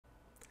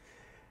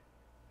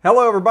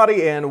Hello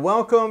everybody and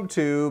welcome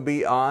to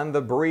Beyond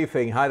the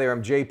Briefing. Hi there,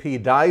 I'm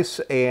JP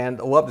Dice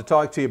and I love to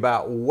talk to you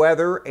about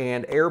weather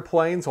and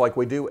airplanes like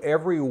we do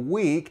every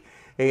week.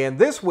 And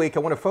this week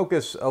I want to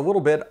focus a little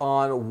bit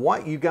on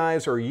what you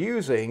guys are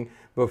using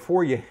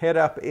before you head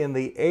up in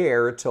the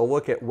air to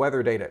look at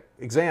weather data.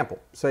 Example,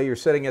 say you're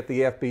sitting at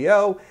the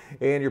FBO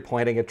and you're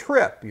planning a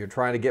trip. You're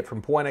trying to get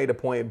from point A to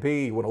point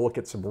B. You want to look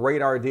at some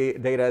radar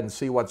data and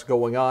see what's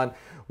going on.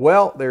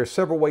 Well, there's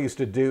several ways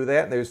to do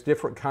that. There's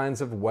different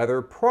kinds of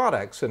weather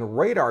products and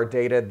radar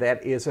data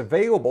that is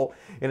available.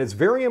 And it's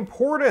very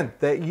important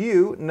that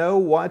you know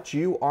what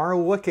you are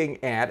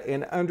looking at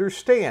and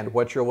understand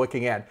what you're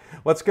looking at.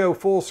 Let's go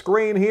full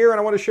screen here and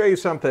I want to show you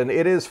something.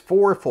 It is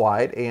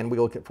ForeFlight and we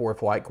look at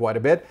ForeFlight quite a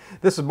bit.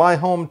 This is my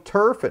home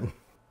turf and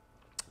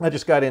I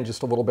just got in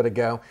just a little bit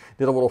ago.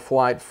 Did a little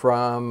flight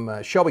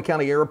from Shelby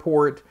County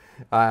Airport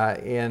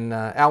in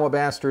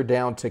Alabaster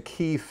down to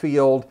Key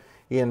Field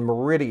in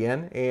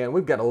Meridian, and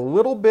we've got a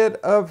little bit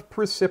of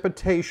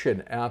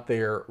precipitation out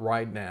there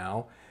right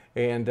now.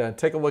 And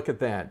take a look at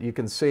that. You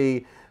can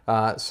see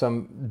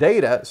some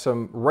data,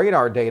 some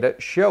radar data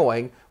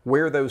showing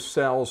where those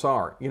cells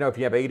are. You know, if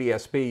you have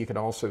ADS-B, you can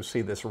also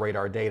see this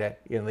radar data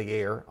in the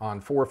air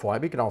on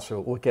ForeFlight. You can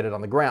also look at it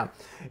on the ground.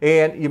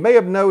 And you may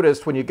have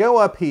noticed when you go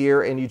up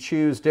here and you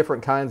choose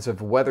different kinds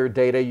of weather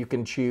data, you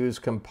can choose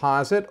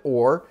composite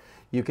or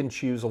you can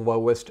choose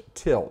lowest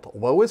tilt.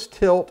 Lowest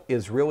tilt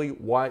is really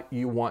what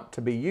you want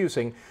to be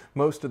using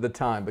most of the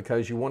time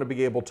because you want to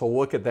be able to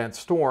look at that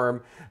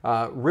storm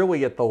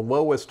really at the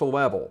lowest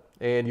level,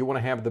 and you want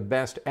to have the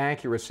best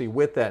accuracy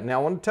with that.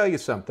 Now I want to tell you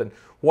something.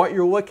 What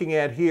you're looking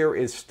at here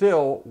is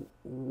still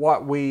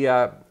what we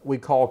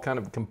call kind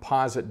of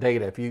composite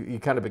data. If you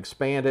kind of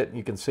expand it,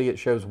 you can see it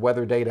shows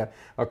weather data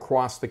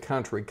across the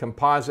country.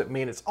 Composite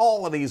means it's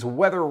all of these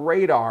weather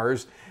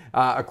radars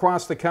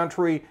across the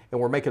country,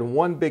 and we're making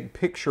one big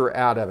picture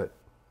out of it.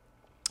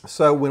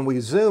 So when we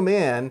zoom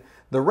in,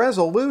 the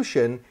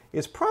resolution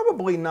is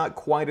probably not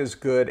quite as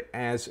good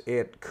as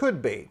it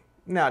could be.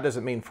 Now, it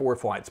doesn't mean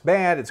ForeFlight's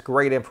bad. It's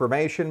great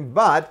information,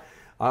 but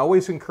I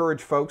always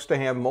encourage folks to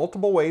have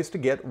multiple ways to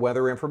get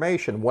weather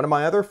information. One of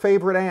my other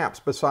favorite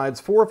apps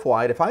besides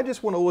ForeFlight, if I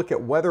just want to look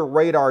at weather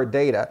radar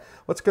data,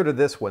 let's go to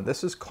this one.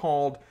 This is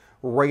called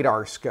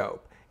RadarScope.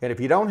 And if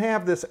you don't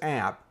have this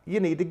app, you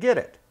need to get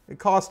it. It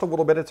costs a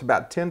little bit. It's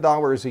about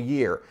 $10 a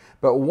year.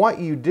 But what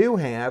you do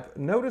have,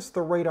 notice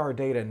the radar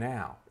data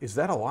now. Is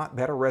that a lot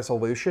better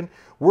resolution?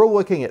 We're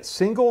looking at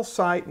single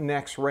site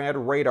Nexrad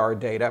radar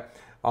data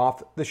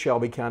off the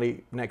Shelby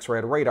County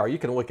Nexrad Radar. You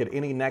can look at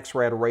any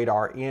Nexrad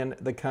radar in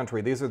the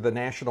country. These are the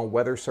National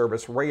Weather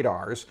Service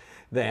radars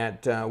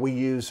that we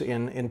use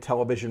in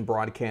television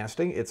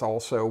broadcasting. It's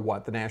also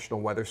what the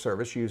National Weather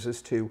Service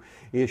uses to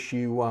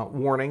issue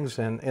warnings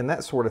and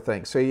that sort of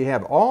thing. So you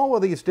have all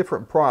of these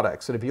different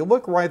products. And if you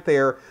look right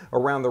there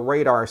around the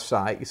radar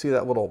site, you see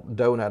that little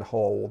donut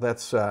hole.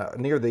 That's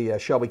near the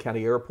Shelby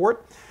County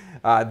Airport.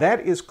 That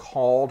is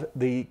called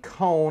the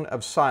cone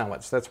of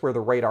silence. That's where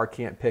the radar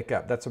can't pick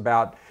up. That's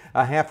about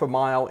a half a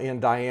mile in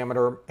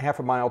diameter, half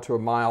a mile to a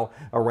mile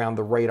around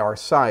the radar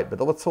site. But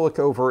let's look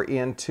over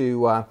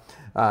into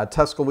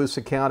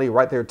Tuscaloosa County,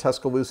 right there,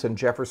 Tuscaloosa and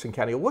Jefferson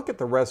County. Look at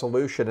the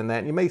resolution in that.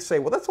 And you may say,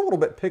 well, that's a little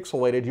bit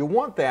pixelated. You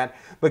want that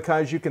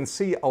because you can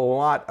see a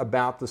lot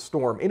about the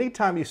storm.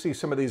 Anytime you see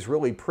some of these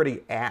really pretty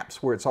apps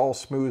where it's all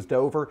smoothed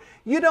over,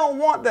 you don't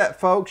want that,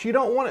 folks. You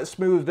don't want it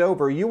smoothed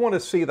over. You want to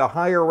see the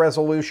higher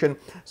resolution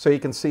so you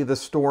can see the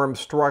storm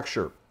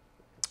structure.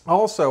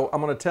 Also,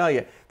 I'm going to tell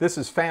you, this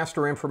is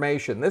faster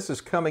information. This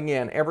is coming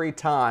in every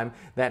time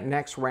that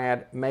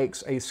Nexrad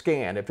makes a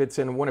scan. If it's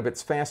in one of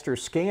its faster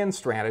scan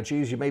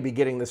strategies, you may be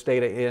getting this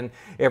data in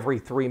every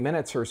 3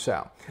 minutes or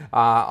so.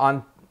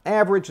 On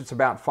average, it's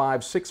about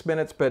 5-6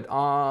 minutes, but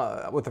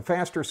with the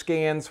faster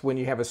scans, when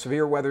you have a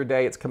severe weather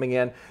day, it's coming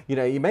in, you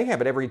know, you may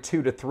have it every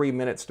 2 to 3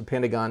 minutes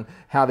depending on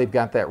how they've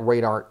got that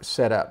radar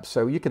set up.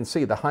 So you can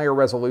see the higher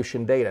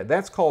resolution data.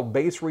 That's called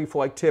base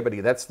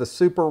reflectivity. That's the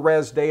super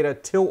res data,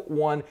 tilt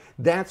 1.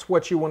 That's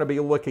what you want to be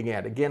looking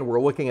at. Again,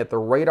 we're looking at the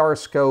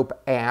RadarScope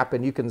app,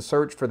 and you can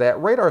search for that.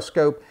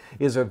 RadarScope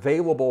is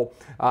available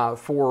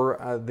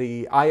for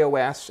the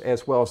iOS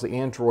as well as the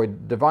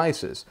Android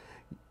devices.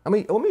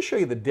 Let me show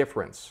you the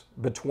difference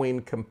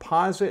between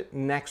composite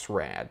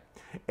Nexrad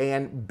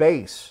and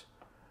base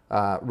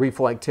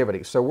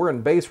reflectivity. So we're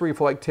in base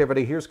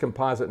reflectivity. Here's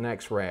composite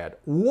Nexrad.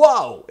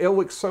 Whoa! It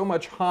looks so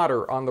much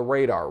hotter on the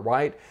radar,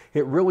 right?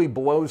 It really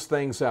blows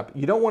things up.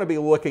 You don't want to be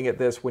looking at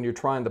this when you're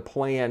trying to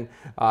plan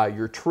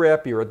your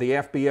trip. You're at the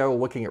FBO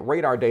looking at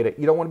radar data.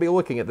 You don't want to be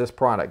looking at this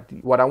product.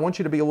 What I want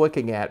you to be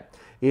looking at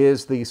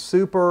is the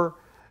super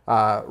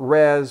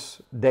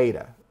res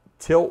data.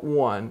 Tilt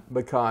 1,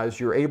 because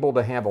you're able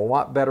to have a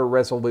lot better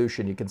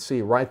resolution. You can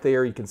see right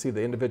there, you can see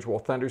the individual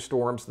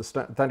thunderstorms, the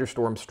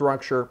thunderstorm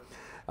structure,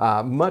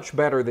 much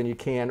better than you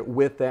can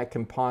with that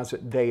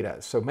composite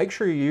data. So make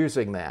sure you're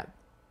using that.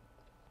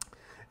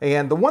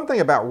 And the one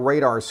thing about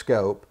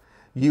RadarScope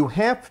you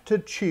have to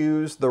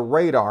choose the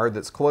radar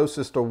that's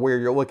closest to where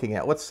you're looking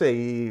at. Let's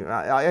see,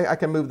 I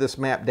can move this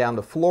map down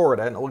to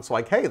Florida, and it looks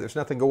like, hey, there's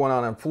nothing going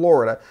on in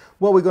Florida.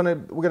 Well, we're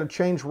gonna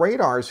change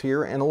radars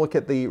here and look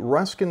at the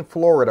Ruskin,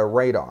 Florida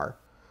radar.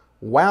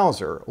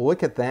 Wowzer,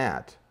 look at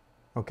that,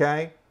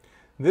 okay?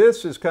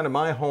 This is kind of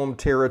my home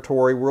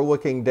territory. We're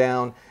looking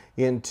down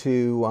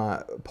into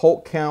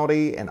Polk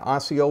County and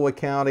Osceola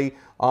County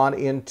on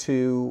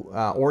into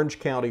Orange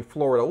County,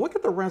 Florida. Look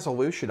at the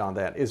resolution on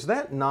that. Is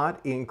that not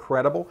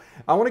incredible?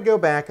 I want to go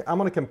back. I'm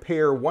going to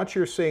compare what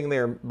you're seeing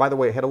there. By the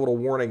way, it had a little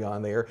warning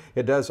on there.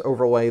 It does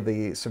overlay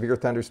the severe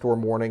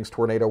thunderstorm warnings,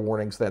 tornado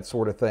warnings, that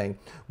sort of thing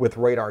with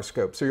radar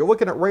scope. So you're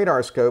looking at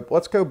radar scope.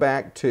 Let's go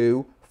back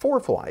to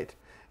ForeFlight,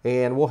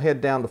 and we'll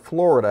head down to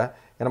Florida,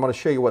 and I'm going to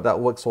show you what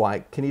that looks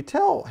like. Can you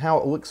tell how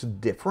it looks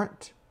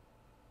different?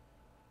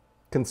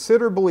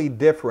 Considerably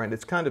different.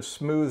 It's kind of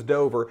smoothed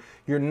over.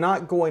 You're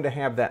not going to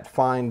have that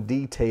fine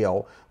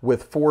detail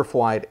with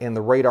ForeFlight and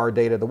the radar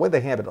data the way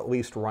they have it, at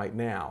least right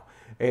now,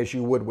 as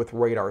you would with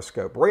Radar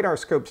Scope. Radar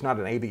Scope's not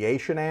an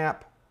aviation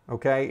app,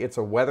 okay? It's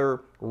a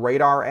weather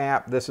radar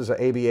app. This is an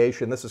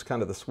aviation. This is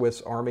kind of the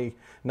Swiss Army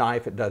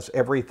knife. It does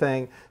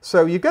everything.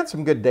 So you've got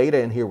some good data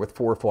in here with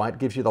ForeFlight. It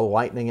gives you the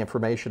lightning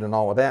information and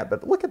all of that.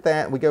 But look at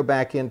that. We go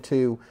back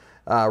into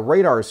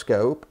Radar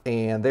Scope,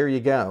 and there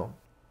you go.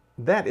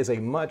 That is a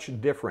much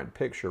different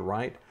picture,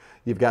 right?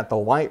 You've got the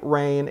light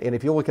rain, and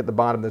if you look at the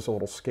bottom, there's a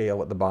little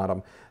scale at the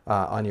bottom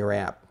on your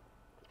app.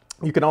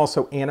 You can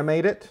also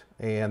animate it,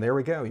 and there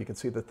we go. You can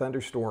see the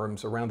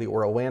thunderstorms around the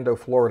Orlando,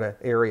 Florida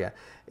area.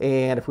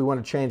 And if we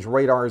want to change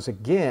radars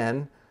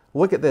again,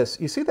 look at this.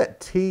 You see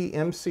that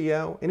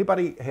TMCO?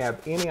 Anybody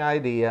have any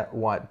idea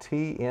what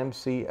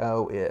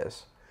TMCO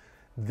is?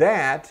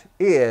 That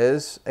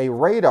is a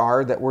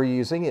radar that we're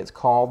using. It's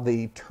called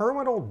the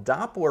Terminal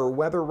Doppler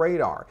Weather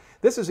Radar.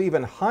 This is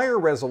even higher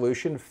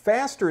resolution,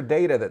 faster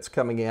data that's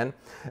coming in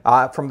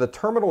from the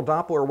Terminal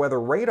Doppler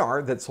Weather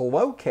Radar that's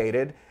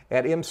located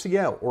at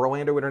MCO,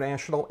 Orlando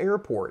International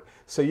Airport.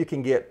 So you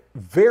can get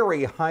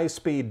very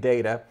high-speed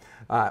data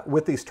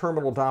with these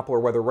Terminal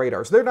Doppler Weather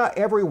Radars. They're not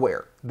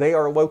everywhere. They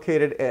are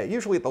located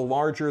usually at the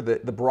larger,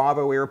 the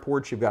Bravo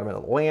airports. You've got them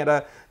in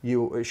Atlanta,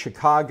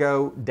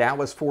 Chicago,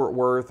 Dallas, Fort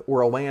Worth,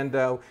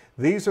 Orlando.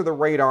 These are the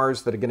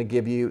radars that are going to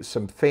give you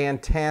some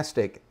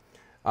fantastic,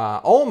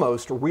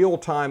 almost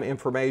real-time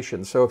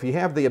information. So if you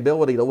have the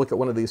ability to look at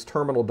one of these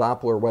Terminal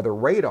Doppler Weather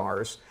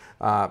Radars,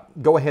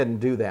 go ahead and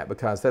do that,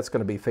 because that's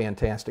going to be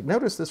fantastic.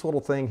 Notice this little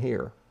thing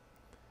here.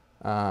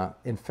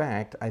 In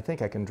fact, I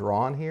think I can draw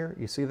on here.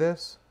 You see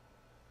this?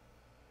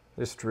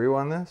 Just drew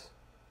on this.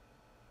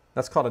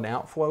 That's called an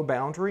outflow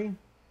boundary,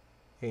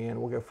 and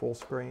we'll go full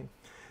screen.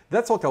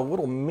 That's like a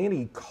little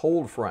mini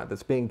cold front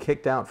that's being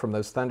kicked out from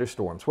those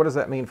thunderstorms. What does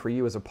that mean for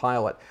you as a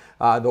pilot?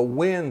 The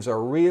winds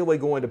are really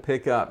going to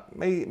pick up.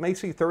 May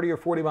see 30 or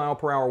 40 mile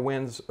per hour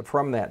winds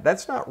from that.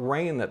 That's not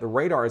rain that the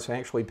radar is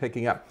actually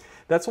picking up.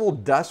 That's little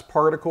dust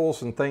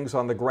particles and things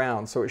on the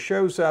ground. So it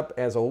shows up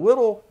as a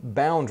little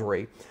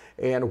boundary.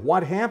 And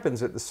what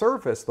happens at the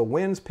surface, the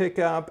winds pick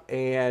up,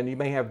 and you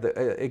may have,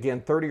 again,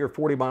 30 or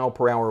 40 mile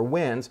per hour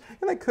winds,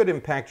 and that could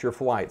impact your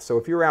flight. So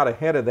if you're out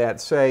ahead of that,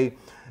 say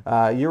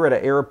you're at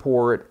an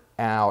airport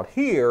out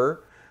here,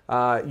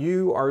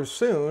 you are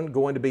soon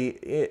going to be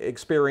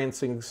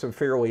experiencing some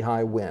fairly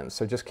high winds.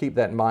 So just keep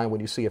that in mind when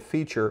you see a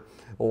feature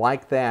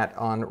like that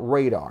on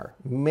radar.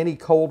 Mini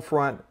cold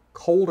front,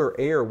 colder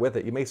air with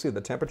it. You may see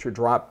the temperature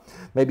drop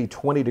maybe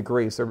 20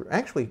 degrees. They're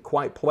actually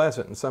quite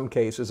pleasant in some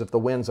cases if the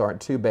winds aren't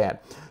too bad.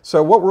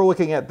 So what we're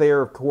looking at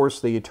there, of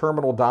course, the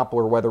Terminal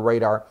Doppler Weather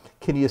Radar.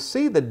 Can you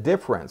see the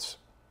difference?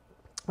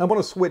 I'm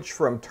going to switch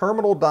from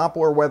Terminal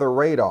Doppler Weather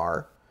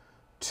Radar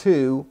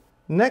to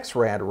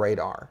Nexrad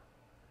Radar.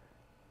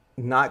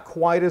 Not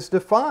quite as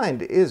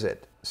defined, is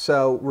it?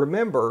 So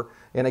remember,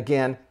 and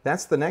again,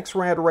 that's the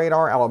Nexrad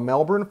Radar out of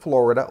Melbourne,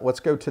 Florida. Let's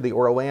go to the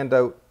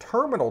Orlando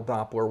Terminal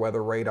Doppler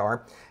Weather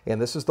Radar,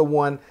 and this is the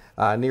one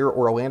near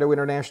Orlando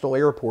International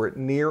Airport,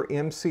 near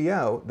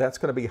MCO. That's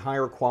going to be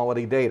higher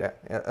quality data.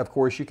 Of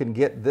course, you can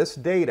get this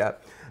data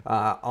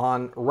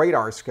on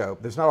Radar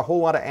Scope. There's not a whole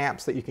lot of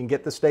apps that you can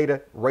get this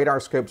data. Radar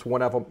Scope's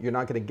one of them. You're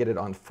not going to get it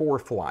on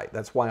ForeFlight.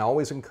 That's why I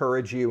always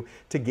encourage you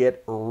to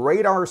get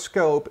Radar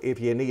Scope if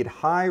you need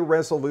high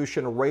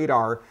resolution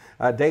radar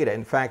data.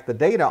 In fact, the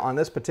data on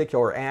this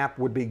particular app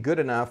would be good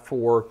enough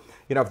for,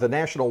 if the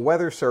National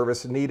Weather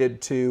Service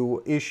needed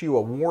to issue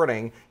a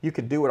warning, you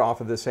could do it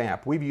off of this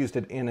app. We've used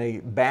it in a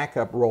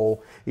backup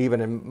role,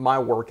 even in my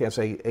work as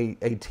a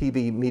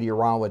TV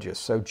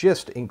meteorologist. So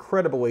just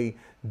incredibly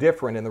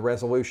different in the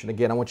resolution.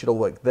 Again, I want you to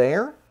look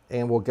there,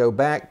 and we'll go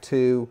back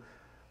to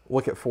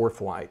look at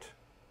ForeFlight.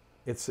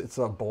 It's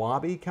a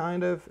blobby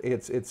kind of.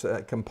 It's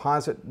a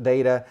composite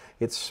data.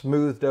 It's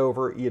smoothed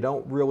over. You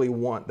don't really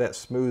want that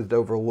smoothed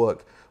over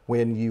look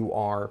when you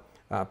are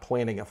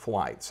planning a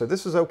flight. So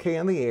this is okay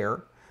in the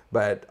air,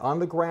 but on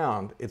the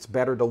ground, it's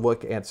better to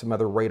look at some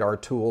other radar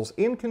tools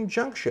in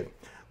conjunction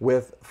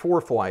with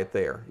ForeFlight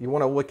there. You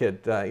want to look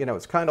at,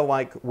 it's kind of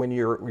like when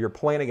you're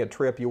planning a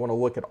trip, you want to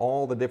look at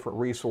all the different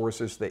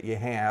resources that you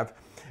have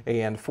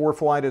and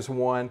ForeFlight is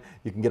one.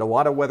 You can get a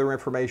lot of weather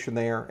information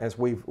there. As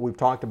we've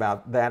talked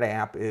about, that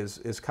app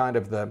is kind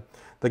of the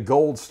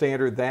gold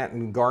standard, that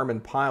and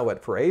Garmin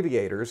Pilot for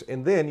aviators.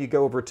 And then you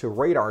go over to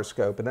Radar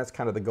Scope, and that's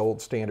kind of the gold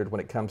standard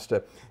when it comes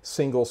to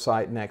single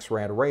site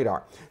Nexrad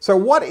Radar. So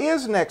what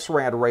is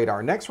Nexrad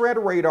Radar?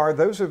 Nexrad Radar,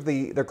 those are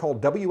they're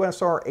called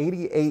WSR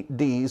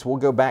 88Ds. We'll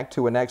go back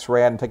to a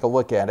Nexrad and take a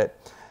look at it.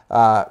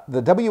 The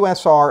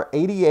WSR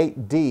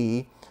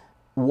 88D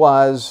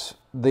was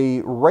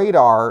the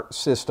radar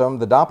system,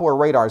 the Doppler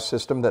radar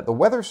system that the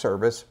Weather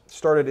Service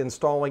started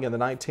installing in the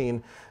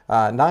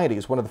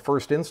 1990s. One of the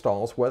first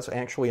installs was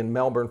actually in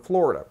Melbourne,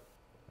 Florida.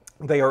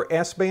 They are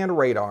S-band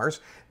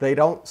radars. They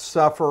don't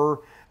suffer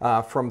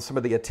from some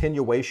of the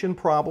attenuation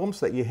problems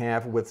that you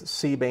have with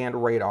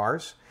C-band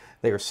radars.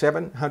 They are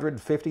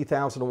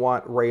 750,000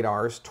 watt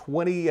radars,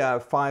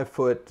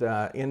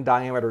 25-foot in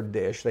diameter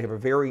dish. They have a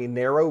very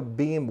narrow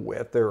beam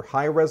width. They're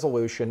high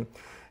resolution,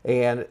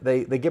 and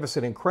they give us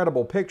an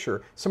incredible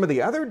picture. Some of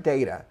the other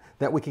data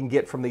that we can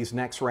get from these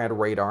Nexrad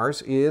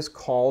radars is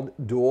called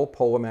dual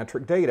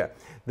polarimetric data.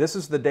 This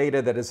is the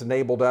data that has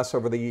enabled us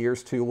over the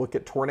years to look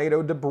at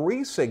tornado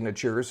debris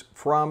signatures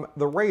from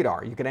the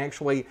radar. You can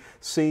actually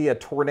see a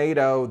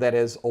tornado that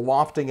is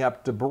lofting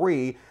up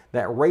debris.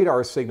 That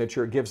radar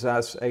signature gives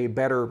us a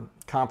better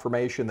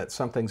confirmation that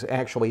something's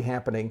actually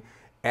happening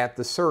at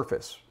the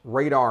surface.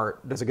 Radar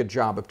does a good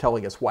job of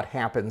telling us what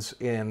happens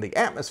in the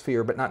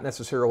atmosphere, but not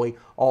necessarily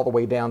all the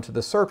way down to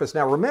the surface.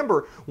 Now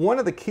remember, one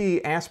of the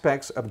key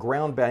aspects of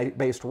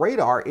ground-based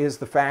radar is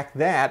the fact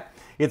that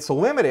it's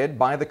limited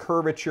by the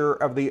curvature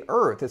of the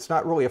Earth. It's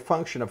not really a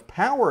function of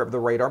power of the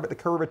radar, but the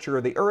curvature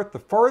of the Earth. The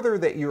farther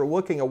that you're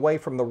looking away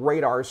from the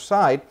radar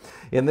site,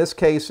 in this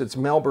case it's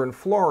Melbourne,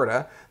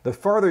 Florida, the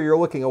farther you're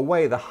looking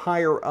away, the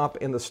higher up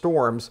in the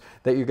storms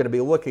that you're going to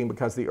be looking,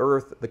 because the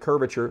Earth, the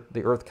curvature,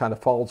 the Earth kind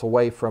of falls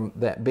away from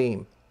that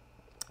beam.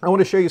 I want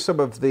to show you some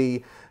of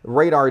the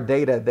radar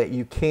data that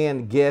you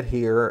can get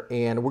here,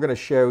 and we're going to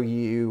show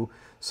you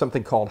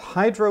something called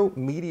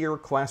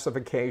hydrometeor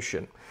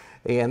classification.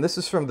 And this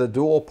is from the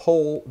dual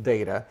pol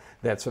data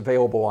that's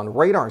available on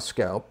Radar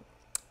Scope.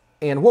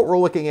 And what we're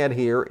looking at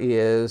here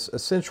is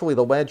essentially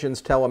the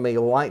legends telling me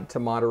light to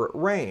moderate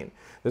rain.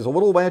 There's a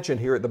little legend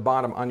here at the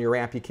bottom on your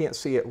app. You can't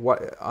see it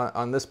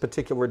on this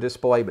particular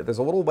display, but there's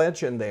a little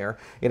legend there.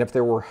 And if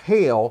there were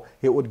hail,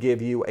 it would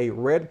give you a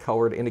red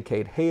color to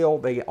indicate hail.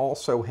 They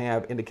also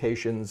have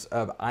indications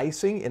of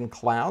icing in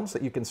clouds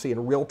that you can see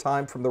in real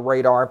time from the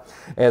radar,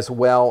 as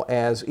well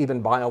as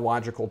even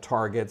biological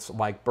targets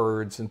like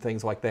birds and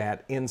things like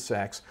that.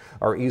 Insects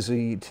are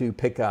easy to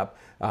pick up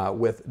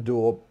with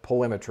dual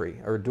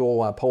polarimetry or dual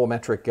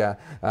polarimetric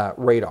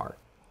radar.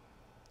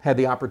 Had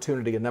the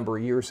opportunity a number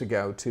of years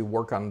ago to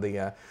work on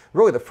the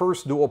really the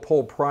first dual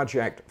pol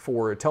project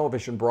for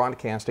television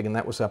broadcasting, and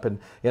that was up in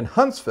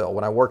Huntsville.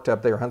 When I worked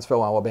up there,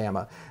 Huntsville,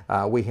 Alabama,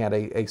 we had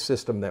a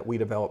system that we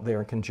developed there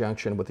in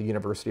conjunction with the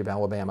University of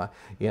Alabama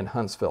in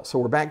Huntsville. So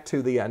we're back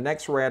to the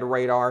Nexrad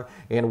radar,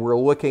 and we're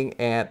looking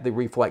at the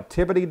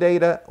reflectivity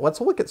data. Let's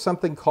look at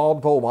something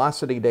called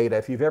velocity data.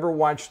 If you've ever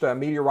watched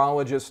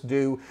meteorologists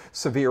do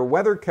severe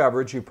weather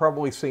coverage, you've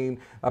probably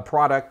seen a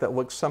product that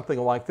looks something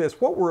like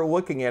this. What we're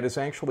looking at is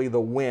actually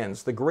the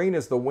winds. The green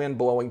is the wind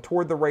blowing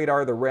toward the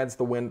radar. The red's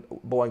the wind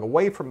blowing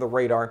away from the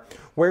radar.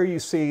 Where you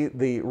see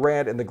the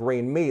red and the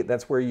green meet,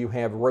 that's where you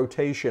have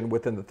rotation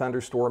within the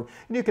thunderstorm.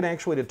 And you can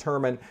actually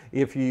determine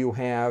if you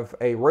have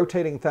a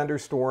rotating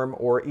thunderstorm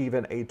or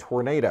even a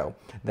tornado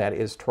that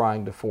is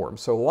trying to form.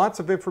 So lots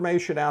of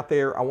information out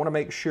there. I want to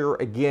make sure,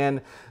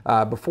 again,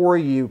 before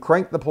you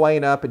crank the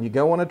plane up and you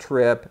go on a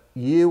trip,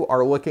 you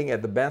are looking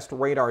at the best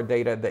radar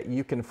data that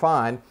you can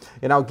find.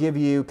 And I'll give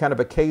you kind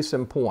of a case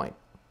in point.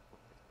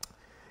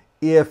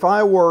 If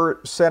I were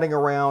sitting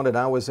around and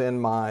I was in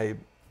my,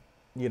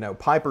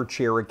 Piper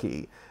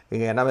Cherokee,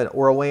 and I'm at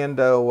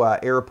Orlando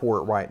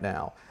Airport right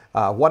now,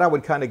 what I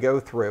would kind of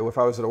go through, if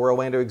I was an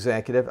Orlando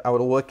executive, I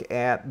would look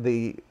at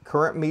the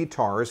current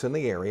METARs in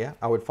the area.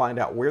 I would find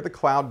out where the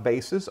cloud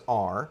bases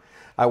are.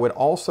 I would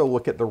also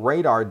look at the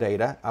radar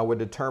data. I would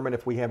determine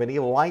if we have any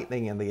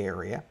lightning in the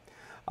area.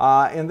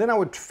 And then I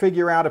would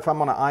figure out if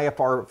I'm on an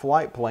IFR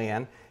flight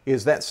plan,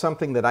 is that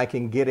something that I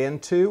can get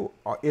into?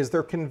 Is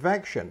there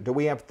convection? Do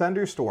we have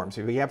thunderstorms?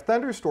 If we have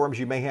thunderstorms,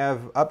 you may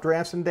have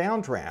updrafts and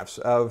downdrafts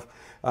of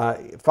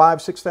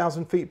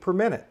 5,000–6,000 feet per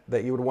minute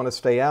that you would want to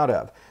stay out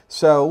of.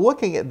 So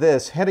looking at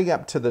this, heading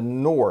up to the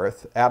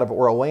north out of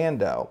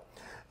Orlando,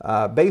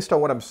 based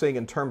on what I'm seeing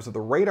in terms of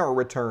the radar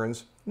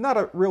returns,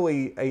 not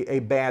really a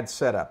bad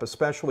setup,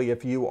 especially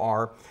if you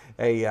are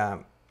a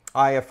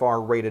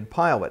IFR rated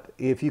pilot.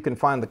 If you can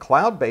find the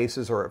cloud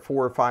bases are at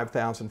 4,000 or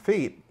 5,000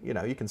 feet,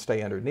 you can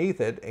stay underneath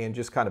it and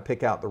just kind of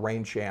pick out the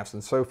rain shafts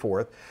and so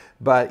forth.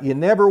 But you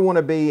never want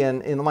to be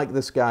in like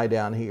this guy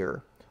down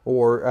here,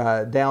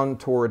 or down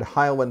toward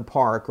Highland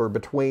Park, or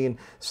between,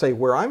 say,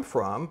 where I'm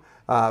from,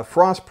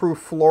 Frostproof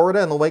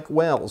Florida and the Lake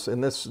Wells.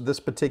 In this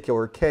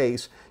particular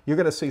case, you're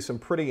going to see some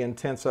pretty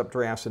intense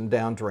updrafts and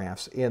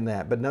downdrafts in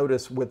that. But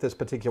notice with this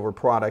particular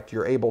product,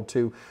 you're able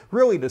to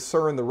really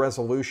discern the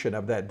resolution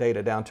of that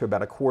data down to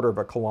about 1/4 of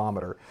a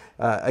kilometer.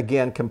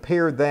 Again,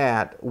 compare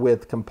that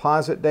with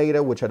composite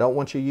data, which I don't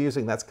want you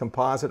using. That's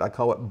composite. I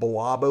call it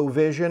blobo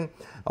vision.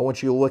 I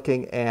want you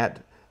looking at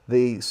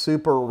the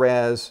super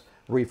res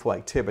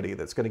reflectivity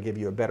that's going to give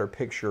you a better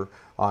picture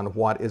on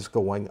what is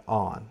going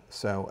on.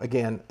 So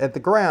again, at the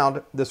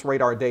ground, this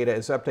radar data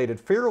is updated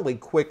fairly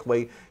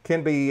quickly,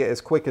 can be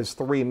as quick as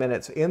 3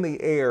 minutes. In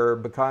the air,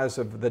 because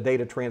of the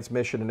data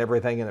transmission and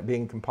everything and it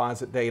being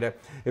composite data,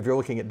 if you're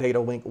looking at data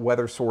link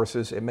weather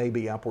sources, it may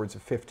be upwards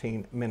of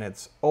 15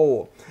 minutes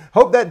old.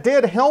 Hope that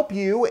did help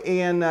you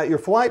in your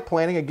flight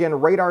planning. Again,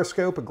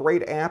 RadarScope, a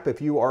great app if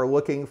you are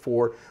looking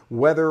for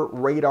weather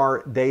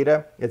radar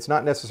data. It's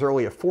not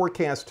necessarily a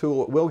forecast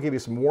tool. It will give you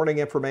some warning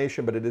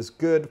information, but it is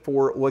good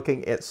for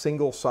looking at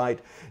single site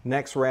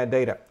Nexrad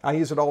data. I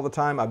use it all the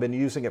time. I've been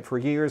using it for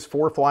years.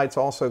 4Flight's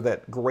also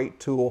that great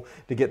tool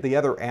to get the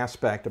other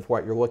aspect of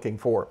what you're looking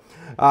for.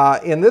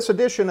 In this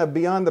edition of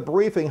Beyond the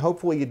Briefing,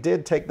 hopefully you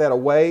did take that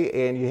away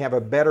and you have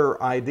a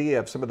better idea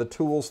of some of the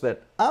tools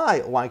that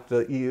I like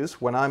to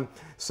use when I'm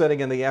sitting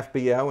in the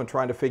FBO and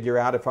trying to figure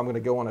out if I'm going to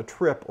go on a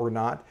trip or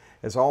not.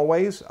 As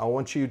always, I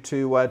want you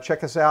to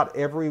check us out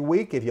every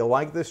week. If you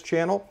like this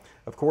channel,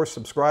 of course,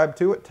 subscribe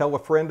to it, tell a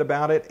friend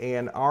about it,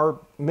 and our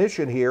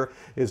mission here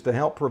is to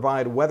help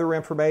provide weather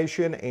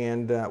information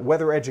and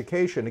weather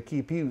education to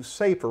keep you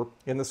safer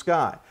in the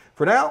sky.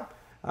 For now,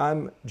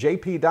 I'm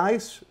JP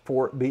Dice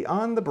for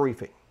Beyond the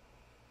Briefing.